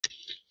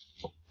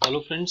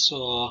Hello friends,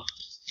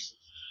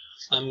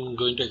 I'm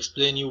going to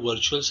explain you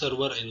virtual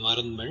server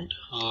environment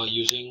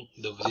using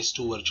these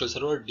two virtual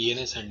server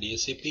DNS and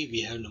DHCP.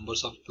 We have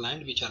numbers of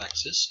clients which are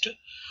accessed.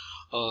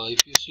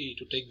 If you see,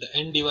 to take the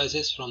end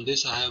devices from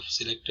this, I have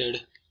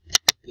selected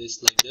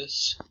this like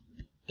this,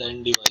 the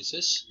end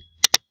devices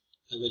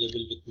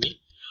available with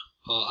me.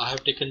 I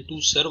have taken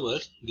two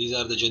servers. These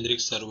are the generic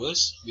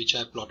servers which I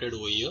have plotted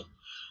over here,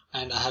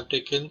 and I have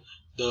taken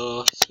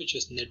the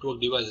switches,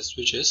 network devices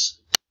switches.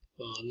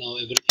 Now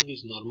everything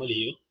is normal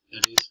here,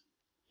 that is,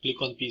 click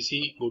on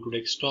PC, go to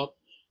desktop,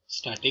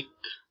 static,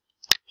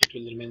 it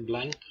will remain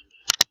blank.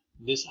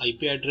 This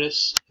IP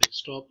address,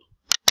 desktop,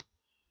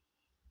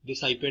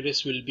 this IP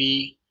address will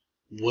be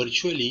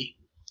virtually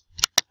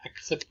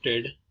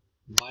accepted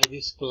by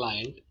this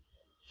client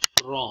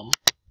from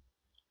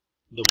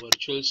the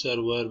virtual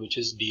server, which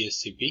is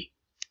DHCP.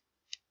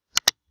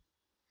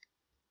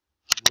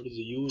 What is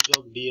the use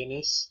of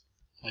DNS?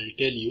 I'll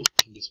tell you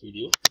in this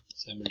video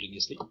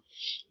simultaneously.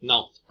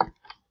 Now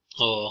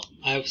I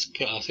have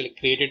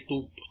created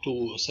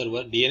two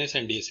server, DNS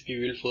and DHCP. We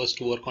will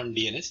first work on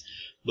DNS,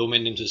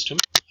 domain name system.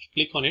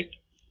 Click on it,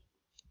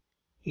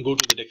 go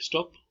to the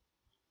desktop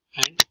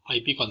and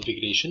IP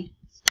configuration.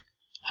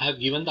 I have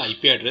given the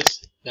IP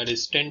address, that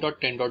is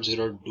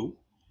 10.10.0.2.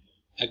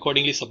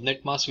 Accordingly,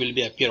 subnet mask will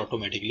be appear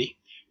automatically.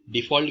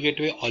 Default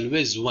gateway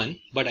always 1,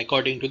 but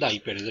according to the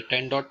IP address, the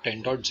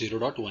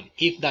 10.10.0.1.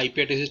 If the IP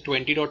address is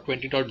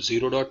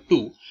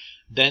 20.20.0.2,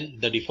 then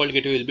the default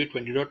gateway will be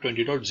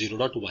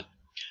 20.20.0.1.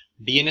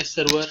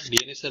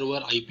 DNS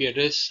server IP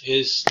address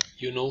is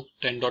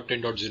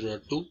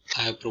 10.10.0.2.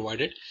 I have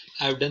provided.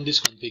 I have done this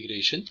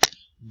configuration.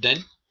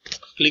 Then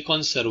click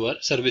on server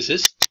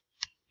services.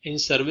 In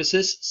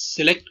services,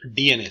 select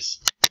DNS.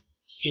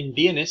 In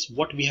DNS,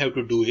 what we have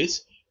to do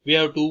is we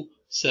have to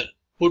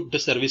put the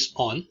service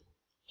on.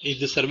 If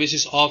the service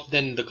is off,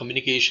 then the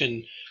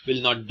communication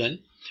will not done.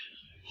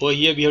 Over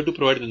here we have to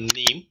provide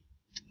the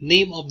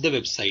name of the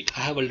website. I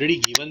have already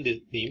given this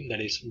name,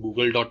 that is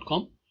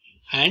google.com,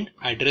 and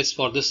address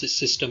for the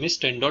system is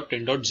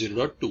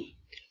 10.10.0.2.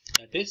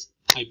 that is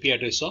IP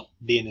address of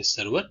DNS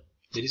server.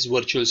 There is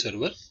virtual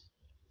server,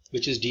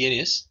 which is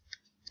DNS,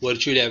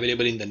 virtually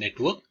available in the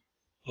network.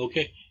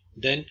 Okay,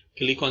 then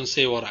click on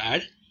save or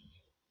add.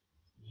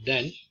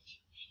 Then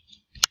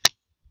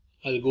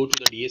I'll go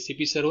to the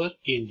DHCP server.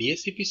 In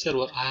DHCP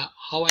server,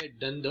 how I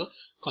done the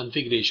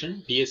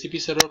configuration.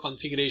 DHCP server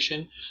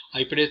configuration,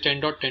 IP address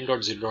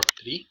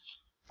 10.10.0.3.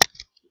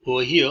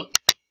 Over here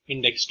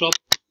in desktop,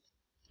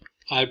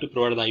 I have to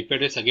provide the IP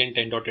address again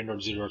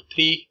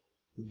 10.10.0.3,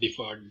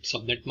 default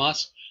subnet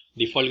mask,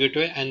 default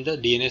gateway, and the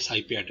DNS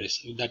IP address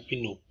that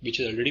we know, which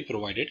is already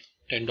provided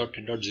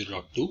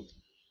 10.10.0.2.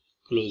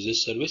 Close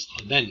this service.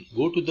 Then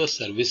go to the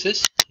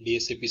services,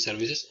 DHCP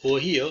services. Over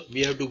here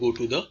we have to go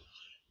to the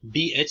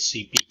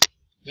DHCP.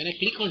 When I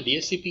click on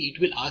DHCP, it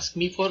will ask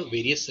me for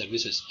various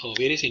services or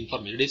various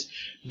information. It is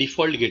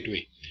default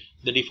gateway.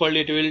 The default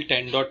gateway will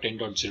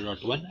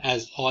 10.10.0.1,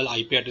 as all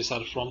IP addresses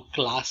are from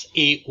class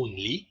A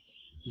only.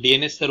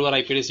 DNS server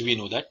IP address, we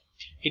know that.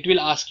 It will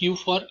ask you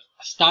for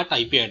start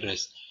IP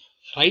address.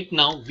 Right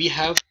now we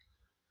have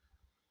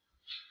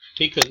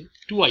taken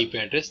two IP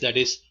address, that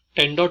is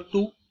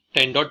 10.2,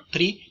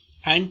 10.3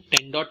 and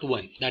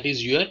 10.1. that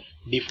is your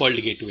default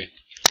gateway.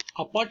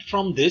 Apart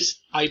from this,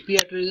 IP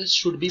addresses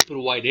should be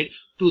provided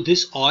to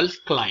this all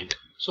client.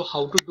 So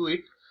how to do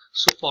it?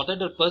 So for that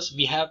purpose,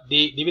 we have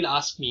they will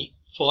ask me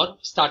for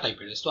start IP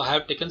address. So I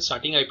have taken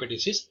starting IP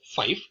address is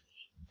 5,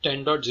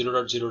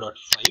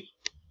 10.0.0.5.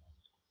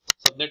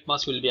 Subnet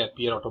mask will be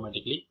appear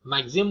automatically.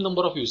 Maximum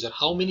number of users,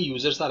 how many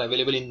users are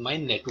available in my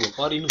network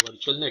or in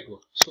virtual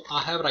network. So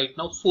I have right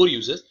now 4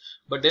 users,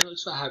 but then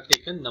also I have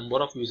taken number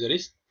of users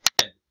is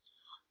 10.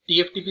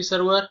 TFTP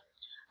server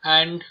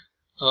and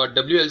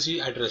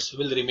WLC address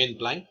will remain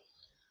blank.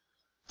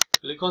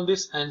 Click on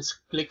this and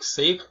click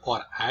save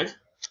or add.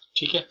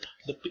 Okay.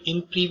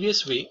 In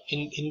previously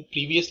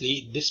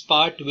this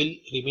part will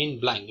remain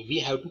blank. We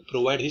have to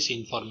provide this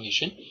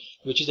information,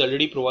 which is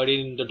already provided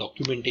in the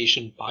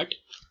documentation part.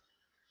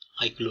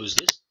 I close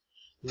this.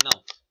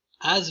 Now,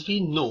 as we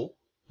know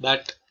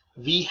that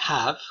we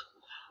have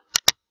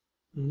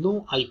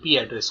no IP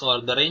address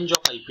or the range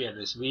of IP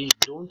address, we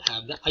don't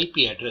have the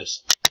IP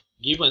address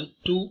given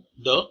to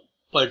the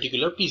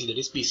particular PC, that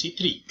is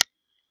PC3.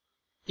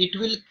 It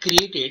will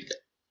create it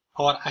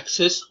or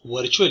access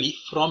virtually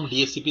from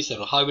DHCP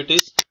server. How it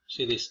is?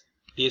 See this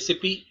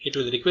DHCP, it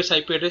will request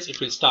IP address, it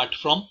will start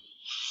from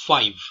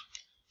 5.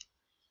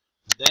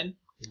 Then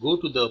go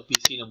to the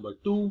PC number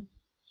 2,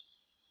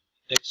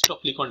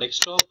 desktop, click on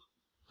desktop,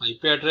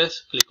 IP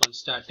address, click on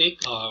static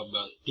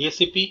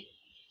DHCP,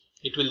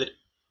 it will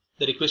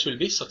the request will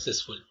be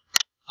successful.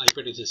 IP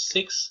address is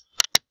 6.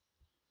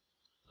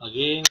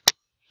 Again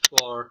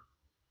for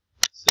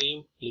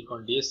same, click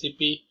on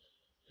DHCP,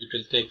 it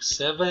will take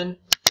 7,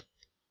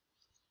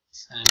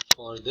 and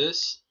for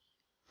this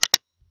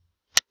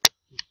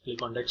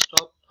click on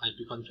desktop,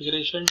 IP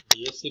configuration,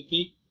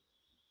 DHCP,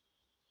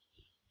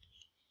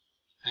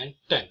 and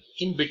 10.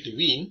 In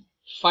between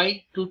 5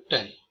 to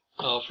 10,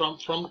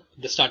 from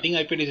the starting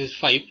IP address is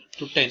 5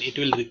 to 10, it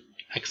will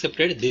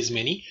accepted this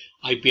many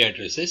IP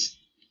addresses.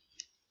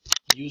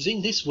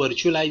 Using this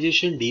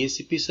virtualization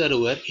DHCP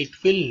server, it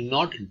will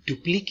not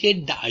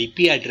duplicate the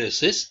IP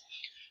addresses.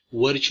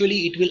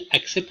 Virtually, it will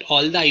accept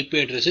all the IP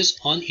addresses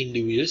on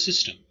individual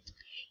system.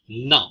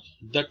 Now,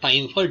 the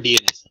time for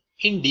DNS.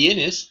 In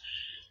DNS,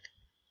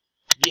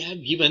 we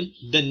have given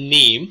the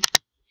name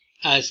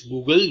as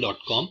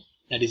google.com,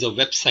 that is a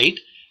website,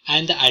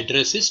 and the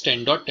address is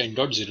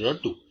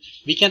 10.10.0.2.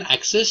 We can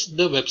access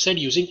the website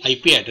using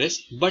IP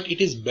address, but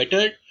it is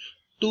better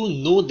to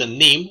know the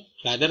name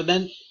rather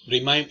than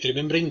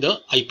remembering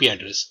the IP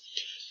address.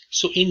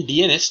 So in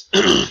DNS,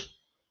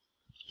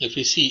 if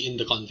we see in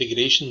the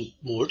configuration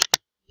mode,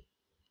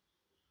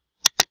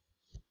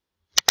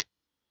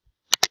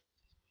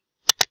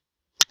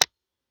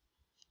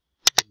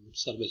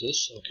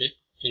 services, okay,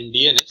 in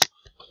DNS,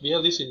 we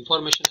have this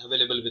information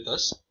available with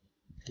us.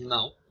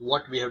 Now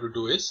what we have to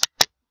do is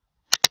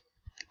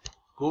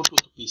go to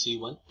the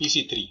PC1,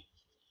 PC3.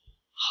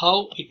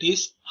 How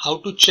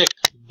to check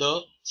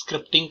the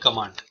scripting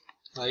command.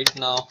 Right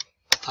now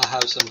I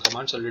have some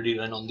commands already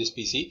run on this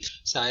PC.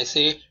 So I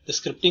say the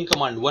scripting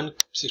command, one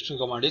scripting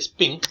command is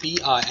ping, ping,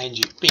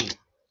 ping.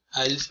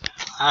 I'll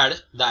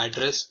add the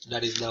address,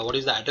 that is what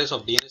is the address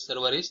of DNS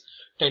server is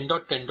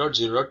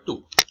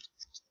 10.10.0.2.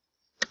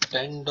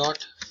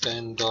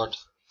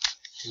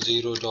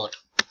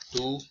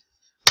 10.10.0.2.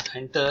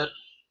 Enter.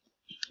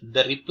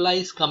 The reply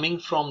is coming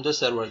from the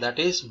server, that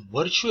is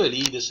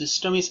virtually the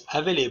system is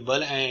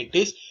available and it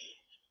is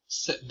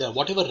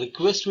whatever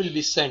request will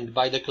be sent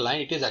by the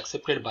client, it is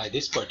accepted by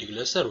this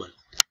particular server.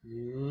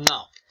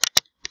 Now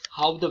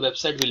how the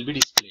website will be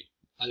displayed.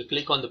 I'll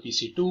click on the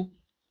PC2.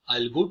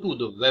 I'll go to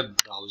the web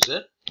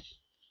browser.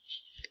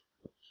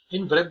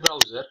 In web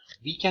browser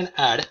we can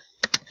add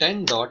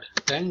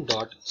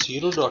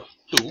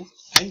 10.10.0.2.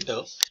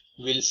 enter.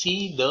 We'll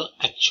see the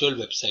actual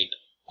website,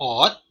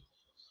 or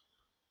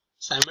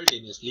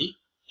simultaneously,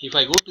 if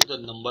I go to the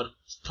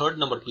third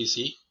number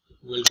PC,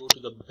 we'll go to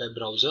the web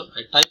browser.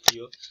 I type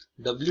here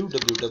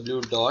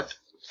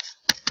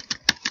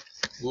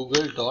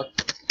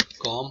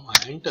www.google.com. I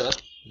enter.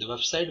 The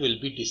website will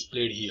be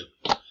displayed here.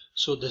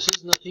 So this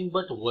is nothing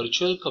but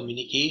virtual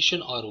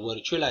communication or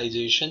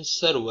virtualization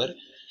server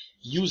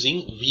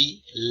using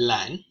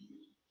VLAN,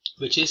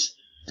 which is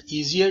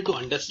easier to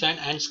understand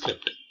and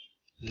script.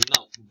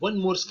 Now one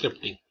more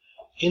scripting.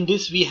 In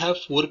this we have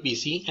 4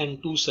 PC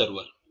and 2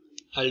 server.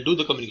 I'll do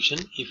the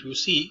communication. If you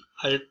see,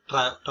 I'll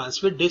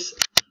transfer this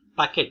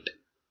packet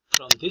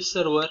from this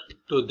server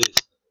to this.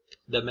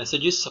 The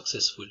message is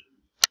successful.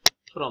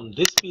 From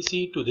this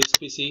PC to this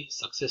PC,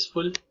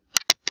 successful.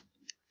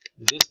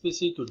 This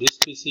PC to this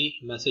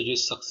PC, message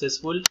is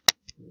successful.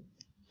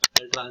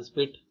 I'll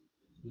transmit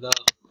the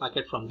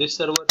packet from this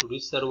server to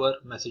this server,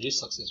 message is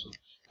successful.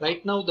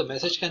 Right now the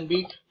message can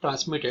be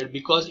transmitted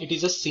because it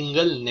is a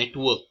single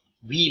network.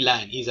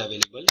 VLAN is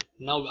available.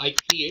 Now I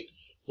create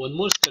one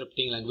more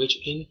scripting language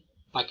in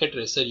packet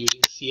tracer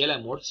using CLI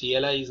mode.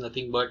 CLI is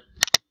nothing but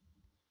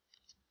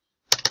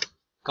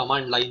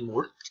command line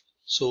mode.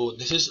 So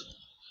the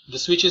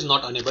switch is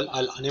not enabled.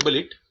 I'll enable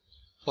it.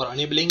 For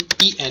enabling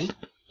EN,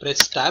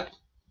 press tab,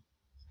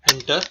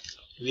 enter.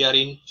 We are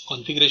in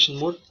configuration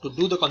mode. To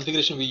do the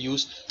configuration we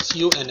use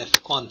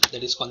conf,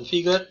 that is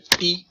configure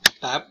T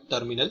tab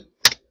terminal,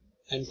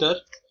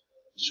 enter.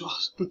 So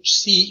to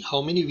see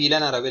how many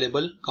VLAN are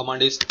available,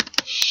 command is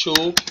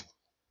show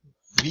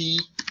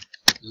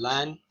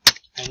VLAN,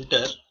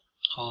 enter.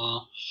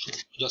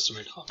 Just a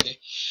minute. Okay,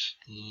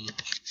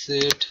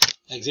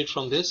 exit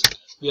from this.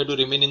 We have to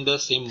remain in the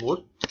same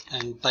mode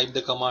and type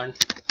the command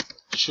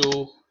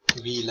show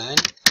VLAN,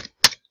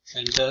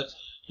 enter.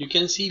 You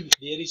can see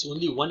there is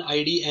only one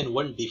ID and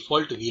one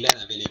default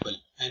VLAN available,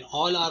 and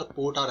all our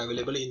port are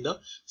available in the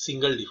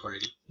single default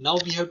ID. Now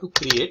we have to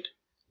create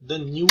the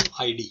new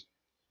ID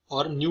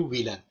or new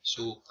VLAN.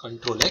 So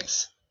Control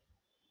X,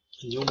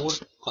 new mode,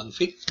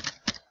 config,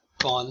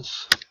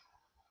 conf,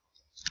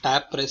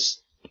 tab,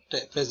 press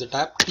the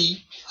tab,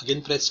 T,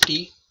 again press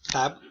T,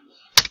 tab,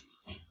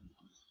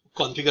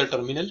 configure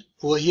terminal.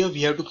 Over here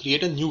we have to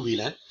create a new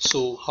VLAN.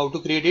 So how to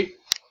create it?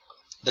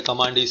 The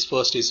command is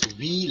first is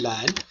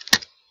VLAN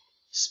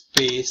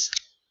space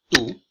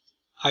 2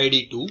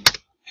 ID 2,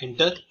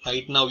 enter.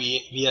 Right now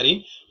we are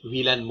in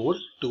VLAN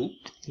mode 2,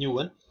 new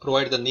one.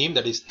 Provide the name,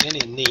 that is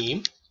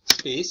name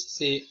space,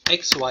 say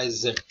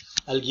XYZ.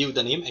 I'll give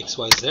the name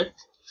XYZ.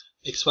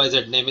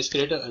 XYZ name is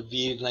created.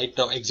 We write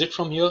exit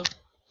from here.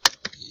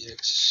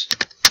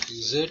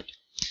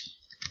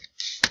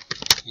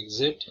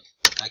 Exit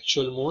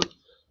actual mode.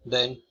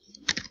 Then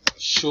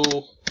show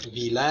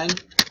VLAN.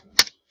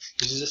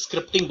 This is a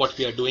scripting what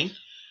we are doing.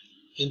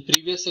 In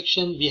previous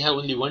section we have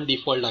only one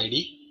default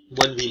ID,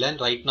 one VLAN.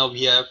 Right now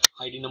we have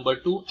ID number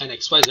 2 and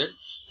XYZ,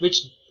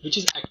 which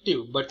is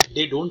active, but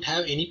they don't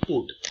have any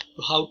port.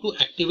 So how to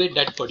activate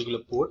that particular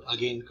port?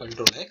 Again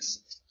Control X,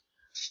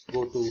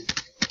 go to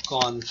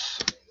conf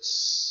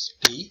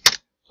T,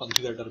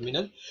 configure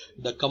terminal.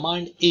 The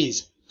command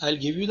is, I'll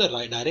give you the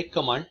direct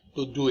command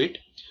to do it.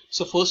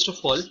 So first of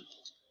all,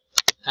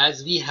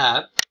 as we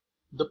have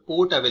the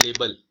port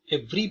available,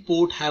 every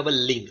port have a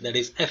link, that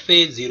is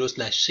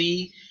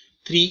FA0/C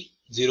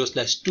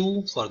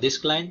 30/2 for this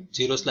client,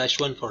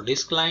 0/1 for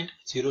this client,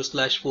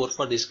 0/4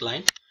 for this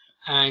client,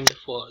 and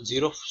for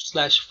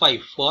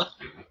 0/5 for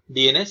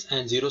DNS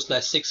and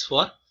 0/6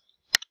 for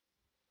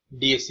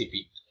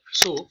DHCP.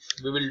 So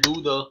we will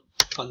do the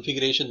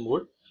configuration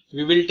mode.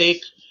 We will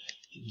take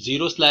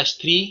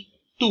 0/3,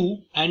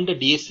 2 and the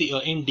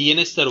in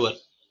DNS server.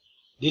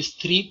 This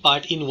 3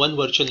 part in one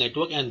virtual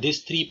network and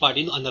this 3 part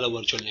in another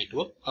virtual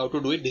network. How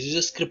to do it? This is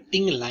a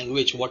scripting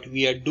language what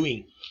we are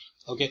doing,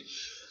 okay,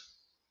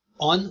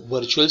 on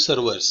virtual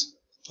servers,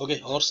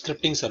 okay, or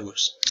scripting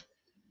servers.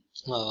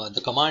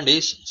 The command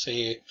is,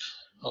 say,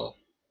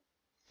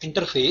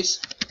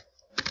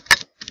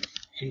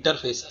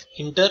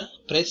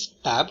 press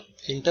tab,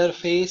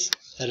 interface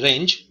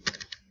range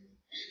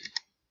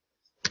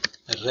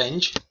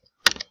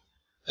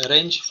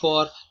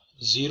for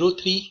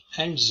 03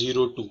 and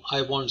 02.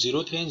 I want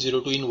 03 and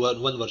 02 in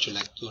one virtual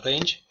LAN. So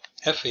range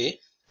FA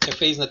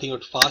is nothing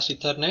but fast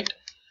Ethernet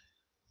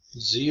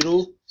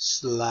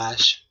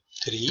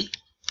 0/3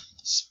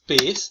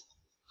 space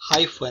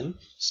hyphen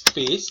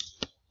space,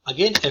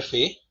 again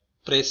FA,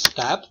 press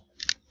tab,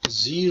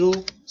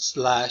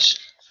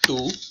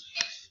 0/2,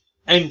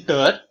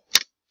 enter.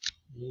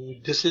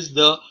 This is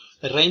the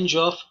range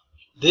of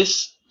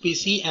this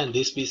PC and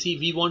this PC.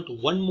 We want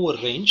one more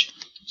range,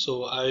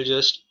 so I'll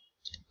just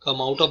come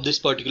out of this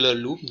particular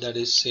loop, that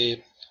is,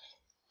 say,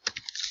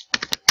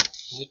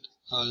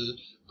 I'll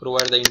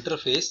provide the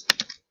interface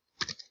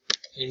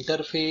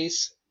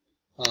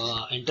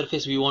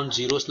we want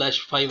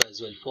 0/5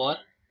 as well for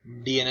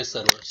DNS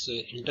server. So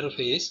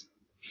interface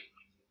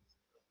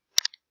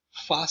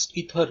fast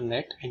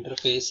Ethernet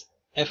interface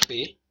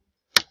FA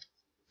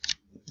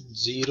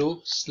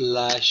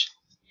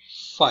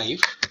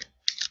 0/5,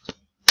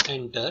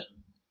 enter.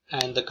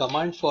 And the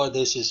command for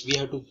this is, we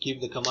have to give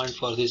the command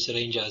for this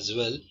range as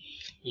well.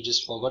 We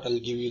just forgot.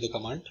 I'll give you the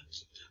command.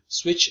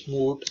 Switch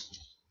port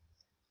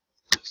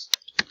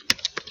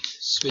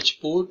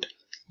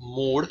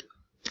mode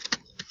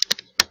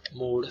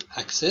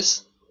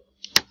access,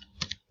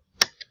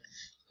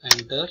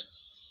 enter.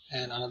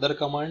 And another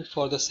command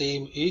for the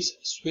same is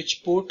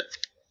switch port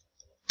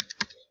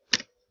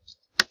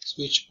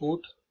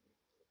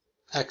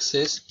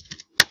access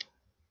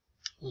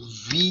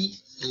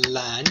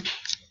VLAN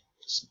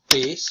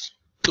space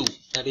 2,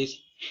 that is,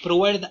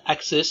 provide the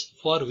access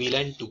for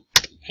VLAN 2,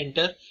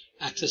 enter.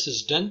 Access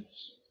is done.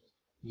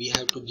 We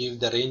have to give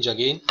the range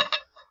again.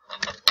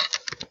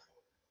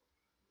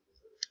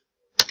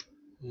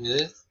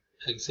 This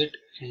exit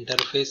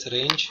interface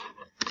range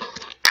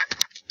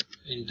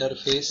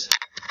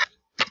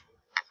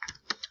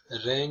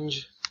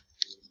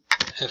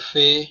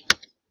FA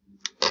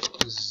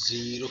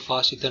 0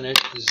 fast Ethernet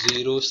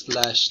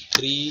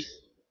 0/3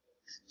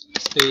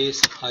 space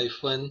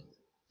hyphen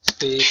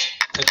space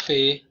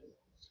FA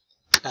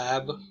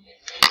tab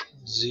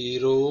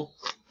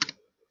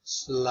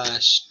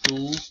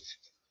 0/2,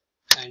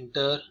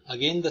 enter.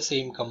 Again the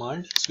same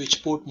command,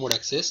 switch port mode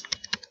access,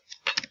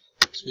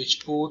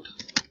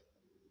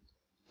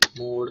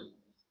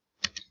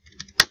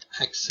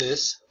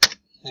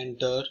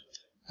 enter.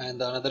 And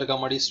the another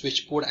command is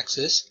switch port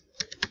access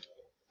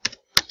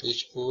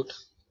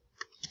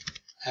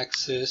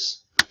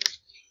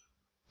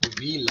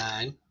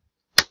VLAN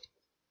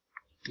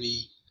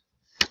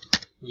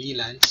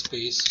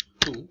space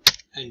 2,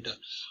 enter.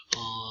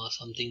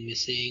 Something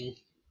missing.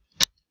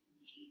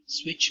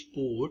 Switch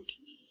port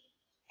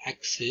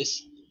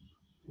access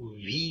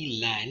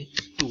VLAN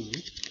 2.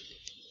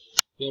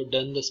 We have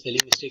done the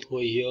spelling mistake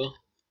over here.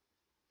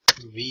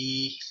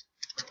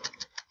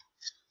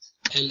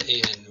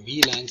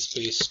 VLAN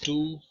space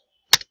 2,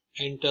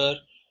 enter.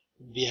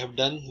 We have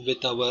done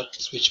with our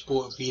switch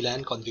port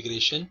VLAN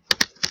configuration.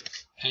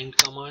 End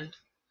command,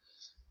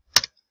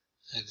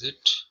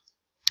 exit,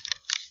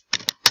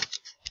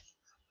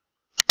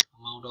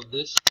 come out of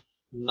this.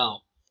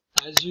 Now,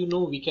 as you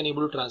know, we can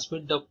able to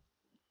transmit the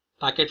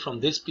packet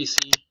from this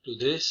PC to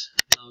this.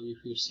 Now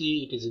if you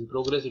see, it is in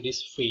progress, it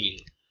is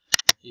failed.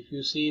 If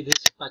you see,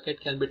 this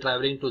packet can be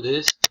traveling to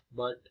this,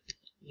 but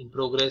in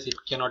progress it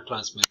cannot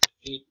transmit.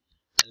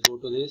 I'll go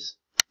to this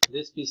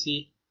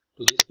PC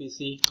to this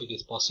PC, it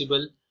is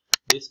possible.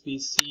 This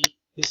PC,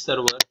 this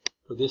server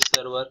to this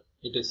server,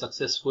 it is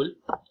successful.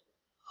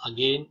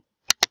 Again,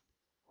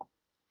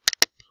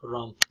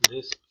 from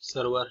this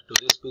server to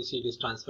this PC, it is transferred.